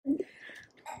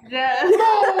Yeah.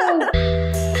 No!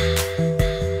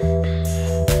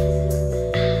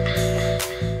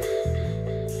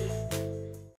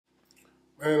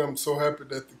 Man, I'm so happy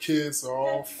that the kids are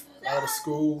off out of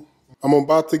school. I'm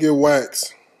about to get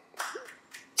waxed.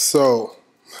 So,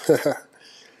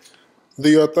 do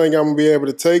you think I'm going to be able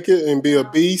to take it and be a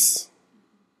beast?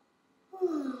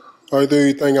 Or do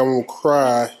you think I'm going to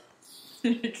cry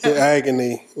in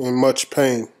agony and much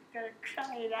pain? Gotta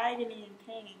cry in agony and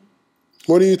pain.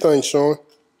 What do you think, Sean?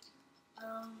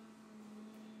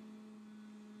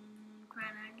 Cry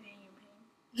in agony and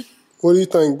pain. What do you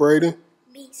think, Brady?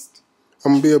 Beast.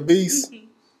 I'm going to be a beast?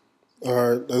 All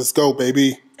right, let's go,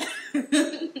 baby.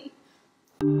 Nothing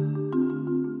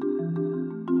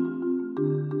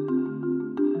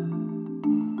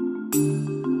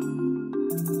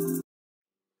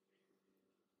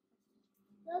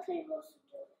supposed to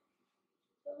do.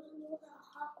 Supposed to do with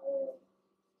hot oil.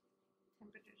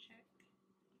 Temperature check.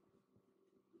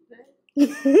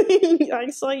 I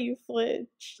saw you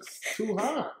flinch. It's too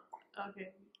hot. Okay.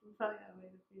 You probably gotta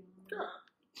wait a few minutes.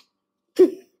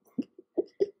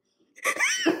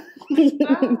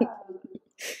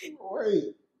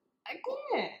 Wait. I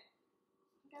can't.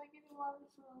 You gotta give me water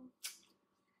some.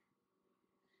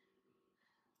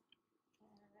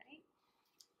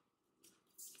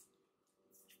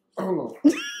 Alright. Hold on.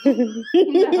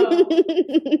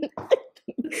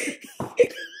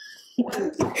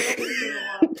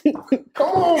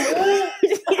 Come on, man.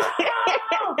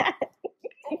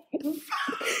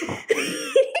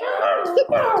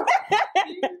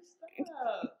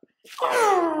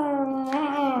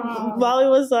 Molly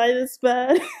was like, it's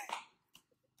bad.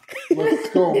 Let's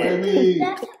go, baby.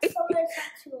 That's somebody's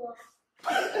tattoo.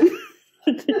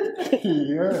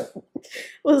 Yeah.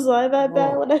 Was I that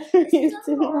bad whenever you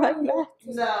didn't like that?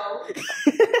 No.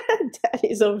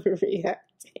 Daddy's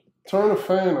overreacting. Turn the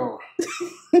fan on.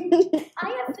 I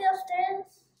can feel stairs.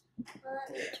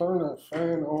 Turn that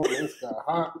fan on. It's got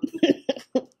hot.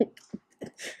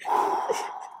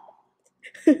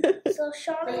 So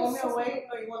Charlotte. You want me to wait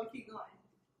or you want to keep going?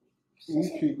 You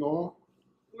keep going.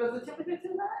 Was the temperature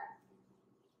too hot?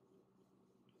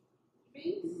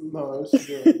 Beast? No, it's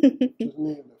good. Just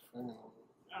need the fan on.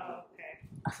 Oh, okay.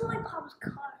 I feel like Pop's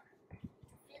car.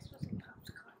 This was like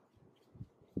Pop's car.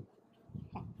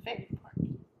 Favorite part.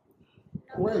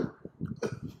 No. Wait.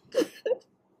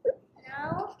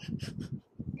 No.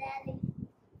 Daddy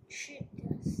shoot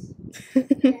us.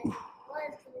 Daddy, what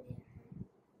is gonna be?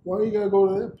 Why you gotta go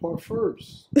to that part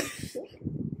first?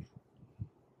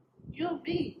 You a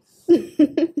beast. I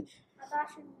thought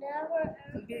you never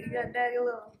ever. You got daddy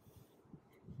little.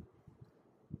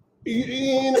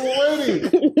 He ain't even ready.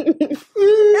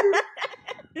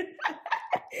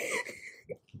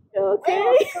 You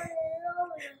okay?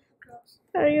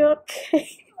 Are you okay?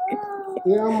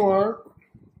 Yeah, I'm alright.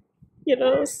 You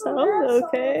don't sound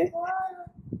okay. A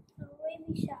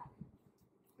rabies shot.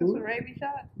 That's a rabies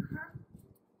shot?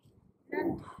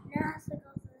 Now has to go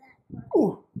for that one.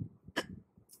 Ooh.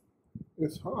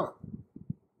 It's hot.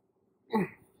 To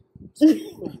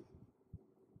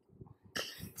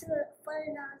the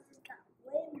fun now it's got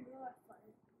way more fun.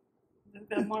 It's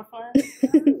got more fun?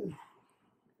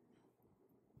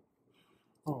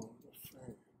 Oh, the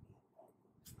fan.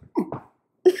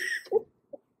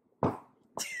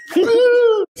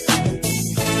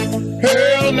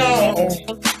 Hell no.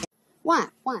 Why?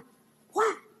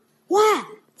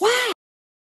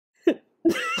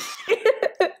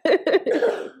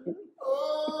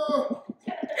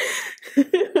 I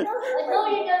know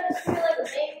you're gonna feel like a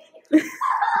baby.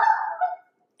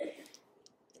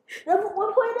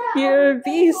 What point out? You're a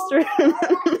beast, remember?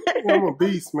 I'm a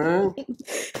beast, man.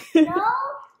 No?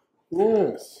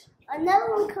 Yes.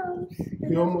 Another one comes.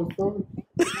 You almost done?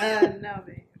 No,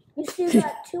 babe. You still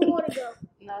got 2 more to go.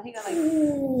 No, he got like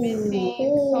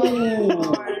 15, 20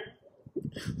 more.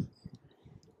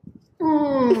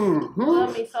 You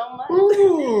love me so much.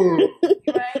 Right,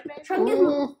 babe? Try to get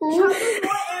more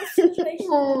air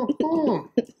situation.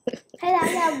 Hey, I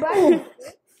got a brush.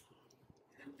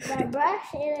 Got a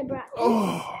brush and a brush.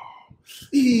 Oh.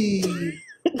 Eee.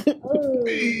 Oh.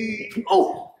 Eee.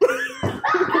 Oh.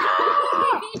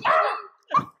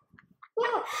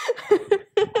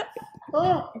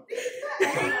 Oh.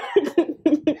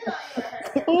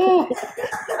 Oh.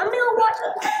 I'm gonna watch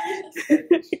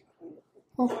it.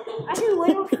 I can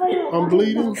wait for you. I'm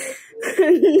bleeding.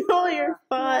 No, you're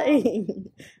fine.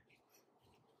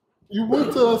 You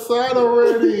went to the side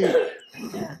already.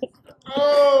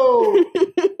 Oh.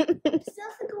 It still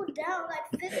has to go down, like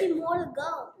 50 more to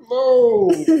go. No.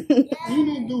 Yeah. You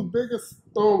need to do bigger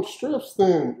strips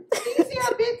then. You see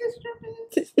how big this strip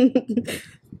is?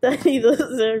 Daddy,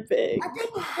 those are big. I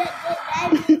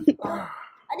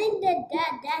think that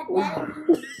daddy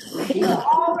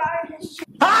all around his chest.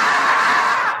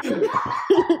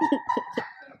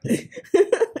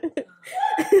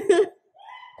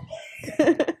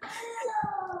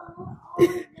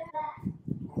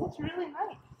 That's really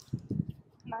nice.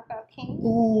 Knockout King.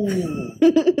 Ooh.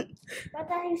 I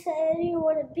thought he said you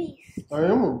were the beast. I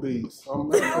am a beast. I'm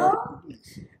not a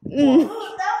beast.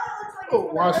 Oh,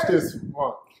 watch this.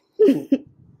 Watch.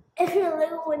 If you're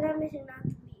little when I'm missing not to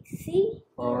be. See?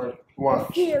 Alright,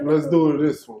 watch. Let's do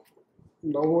this one.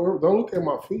 Don't worry, don't look at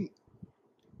my feet.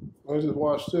 Let's just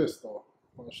watch this though.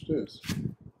 Watch this.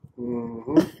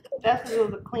 That's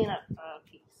the cleanup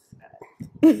piece.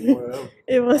 Whatever.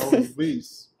 It was. I was a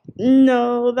beast.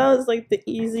 No, that was like the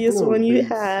easiest one you beast.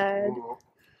 had.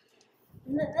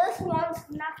 This one's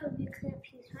not going to be a clear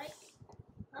piece, right?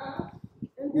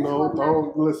 No,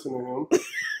 don't listen to him.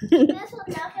 This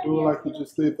one's not going to Do be it like you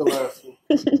just did the last one.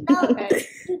 No, Okay.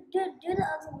 do the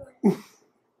other one.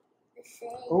 The same.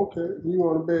 Okay, you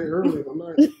going to bed early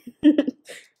tonight.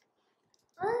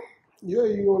 What? Yeah,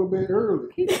 you going to bed early.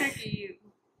 He's tricking you.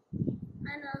 I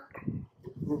know.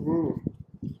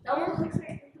 That was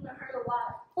expecting to hurt a lot.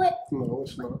 Wait, No,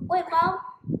 it's not. wait, Mom.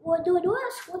 What do we do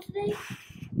at school today?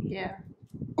 Yeah.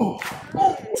 Oh,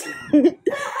 It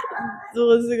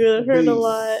was gonna hurt a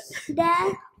lot.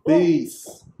 Dad?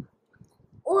 beast.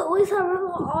 We saw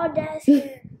remember all Dad's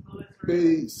hair.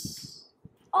 Beast.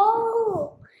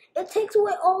 Oh, it takes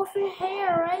away all of your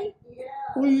hair, right? Yeah.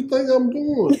 What do you think I'm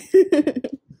doing?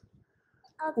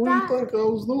 I What do you think I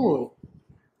was doing?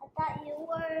 thought you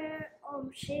were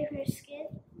shaving your skin.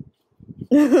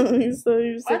 So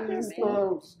you're saying That's not what I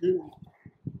was getting.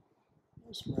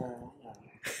 This man.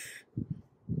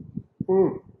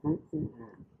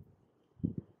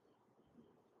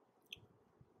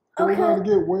 We gotta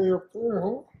get way up there,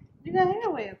 huh? You got hair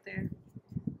way up there.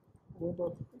 What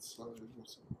about this side?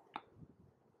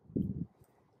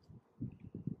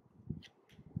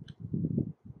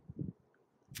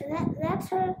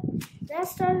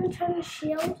 That's starting to turn the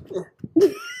shield.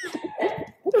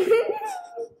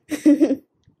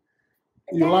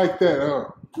 You like that, huh?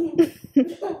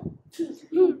 Is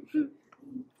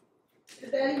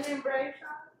Daddy being brave, Sean?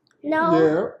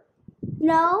 No.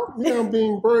 No. Yeah, I'm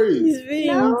being brave. He's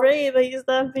being brave, but he's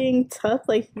not being tough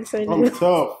like he said. I'm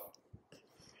tough.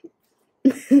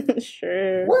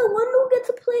 Sure. Well, when do we get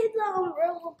to play the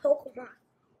real Pokemon?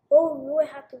 Oh, we would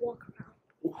have to walk around.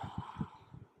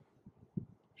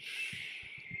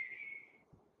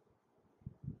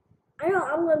 I know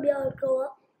I'm gonna be able to grow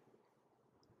up.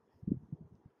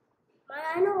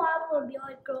 I know I'm gonna be able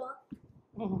to grow up.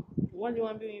 What do you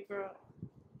want to be when you grow up?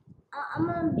 I'm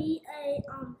gonna be a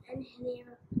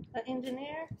engineer. An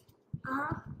engineer?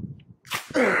 Uh-huh.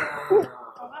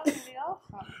 Oh, that would be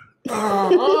awesome.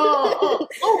 Oh,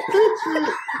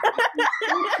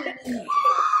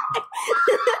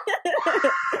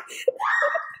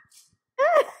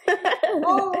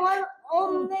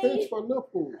 pinch pinch my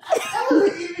nipples. That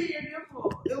wasn't even your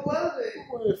nipple. It wasn't.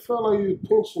 Well, it felt like you were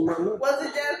pinching my nipples. Was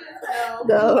it, Jasmine?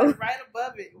 No. It was right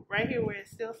above it. Right here where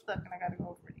it's still stuck and I gotta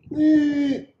go over it.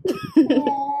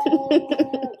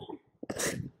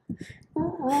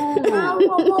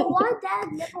 Why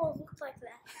Dad's nipples look like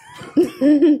that?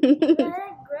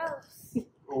 That's gross.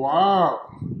 Wow.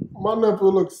 My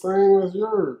nipple looks the same as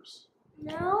yours.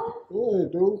 No? Yeah,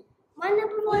 dude. My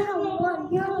nipples only have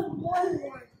one. Yours has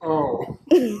one. Oh.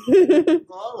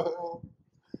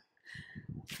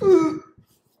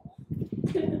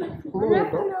 I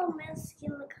never know man's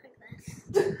skin look like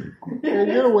this. Man,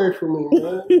 get away from me,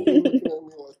 man. You looking at me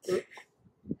like that.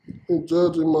 You're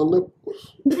judging my nipples.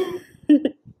 Yo,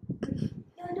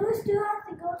 do we still have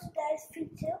to go to Dad's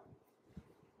feet too?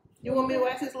 You want me to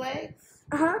wax his legs?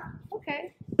 Uh-huh.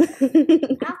 Okay.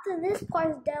 After this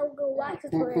part, Dad will go wax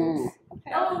his legs.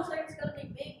 Okay. Oh, so it's gonna be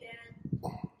big, Dad.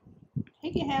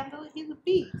 He can handle it. He's a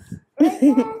beast. Right,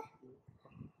 Dad?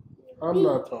 I'm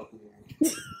not talking to you.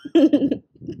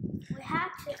 We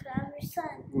have to, because I'm your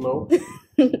son. No.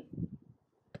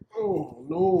 Oh,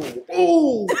 no.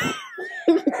 Oh!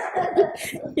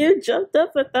 You jumped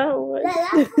up at that one. Dad,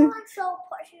 I feel like someone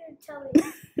punched you in the tummy.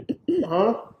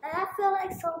 Huh? And I feel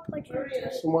like someone punched you in the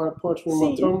tummy. Somebody punched me in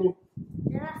my tummy?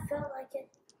 And I felt like it.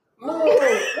 No!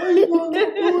 Why are you going to do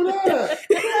that?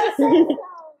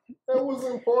 That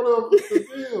wasn't part of the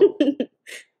deal.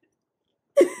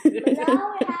 But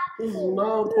now we have This is to.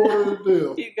 not part of the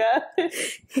deal. You got it.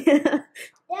 Yeah.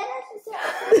 Yeah, that's just it.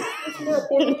 It's not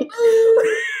part of the deal.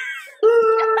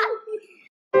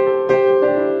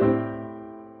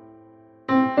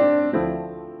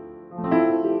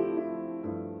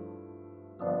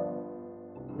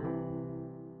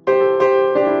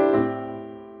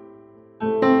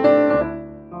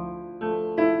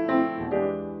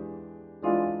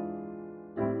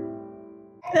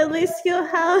 So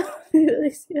how do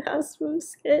they see how smooth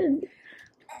skin?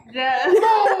 Yeah.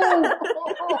 No!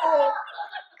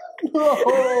 No!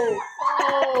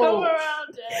 Come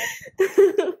around, Jack.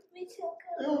 It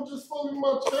was just fucking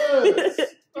my chest.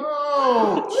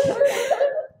 Ouch!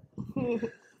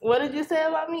 What did you say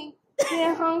about me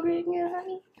being hungry again,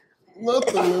 honey?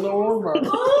 Nothing, man. Don't worry about it.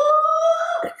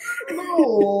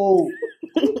 No!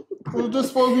 It was just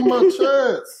supposed to be my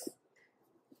chest.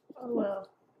 Oh, well.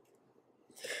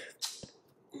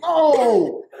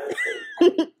 No!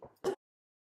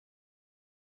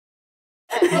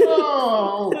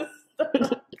 No!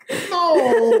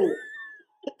 No!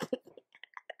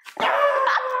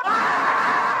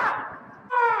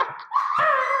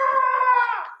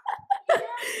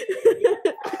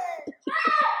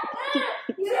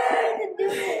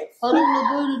 I didn't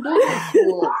agree to do this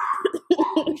one.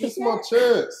 Just my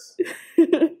chest. Yeah,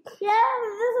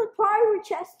 this is part of your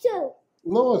chest too.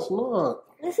 No, it's not.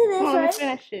 This is this, Come on, right?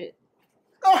 finish it.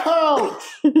 Ouch!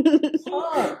 It's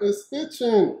hot. It's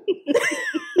itching.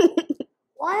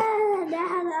 Why does that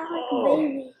have to act like a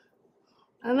baby?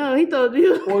 I know, he told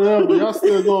you. Whatever. Y'all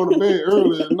still going to bed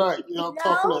early at night. Y'all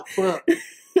talking that crap.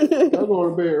 Y'all going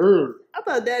to bed early. I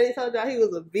thought Daddy told y'all he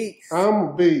was a beast. I'm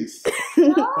a beast.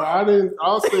 I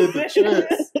said the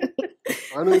chest.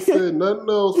 I didn't say nothing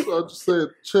else. I just said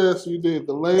chest. You did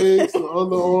the legs, the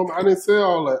underarm. I didn't say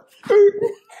all that.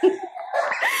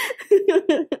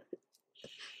 It's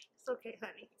okay,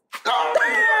 honey.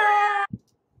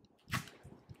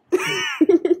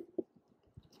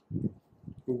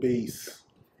 Beast.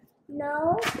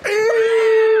 No. See?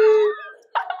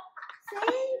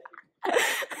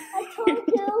 I told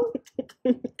you.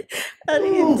 How do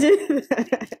you do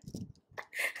that?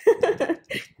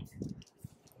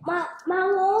 My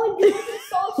mom do it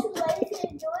so she lazy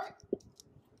to do it.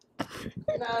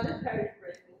 No, this hurts,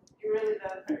 Brittany. It really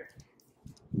does hurt.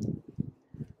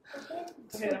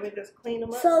 Okay, let me just clean him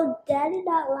up. So Daddy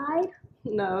not lied?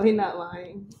 No, he's not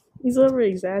lying. He's over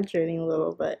exaggerating a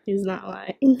little, but he's not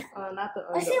lying. Not the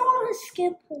I see one with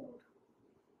skin pulled.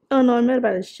 Oh no, I meant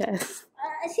about his chest.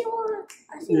 I see one.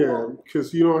 Yeah,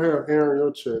 because you don't have hair on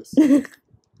your chest.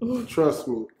 Trust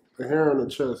me, the hair on the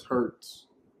chest hurts.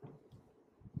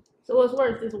 So what's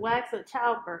worse, this wax or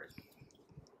childbirth?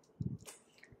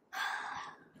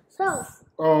 So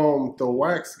The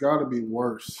wax got to be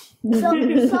worse.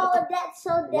 Daddy.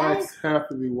 Wax have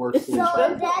to be worse than So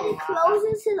childbirth. if Daddy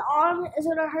closes his arm, is it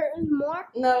gonna hurt him more?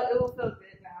 No, it will feel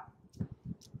good now.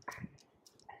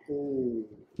 Ooh.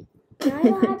 Now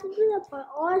you have to do that for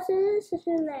all his legs,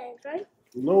 right?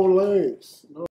 No legs. No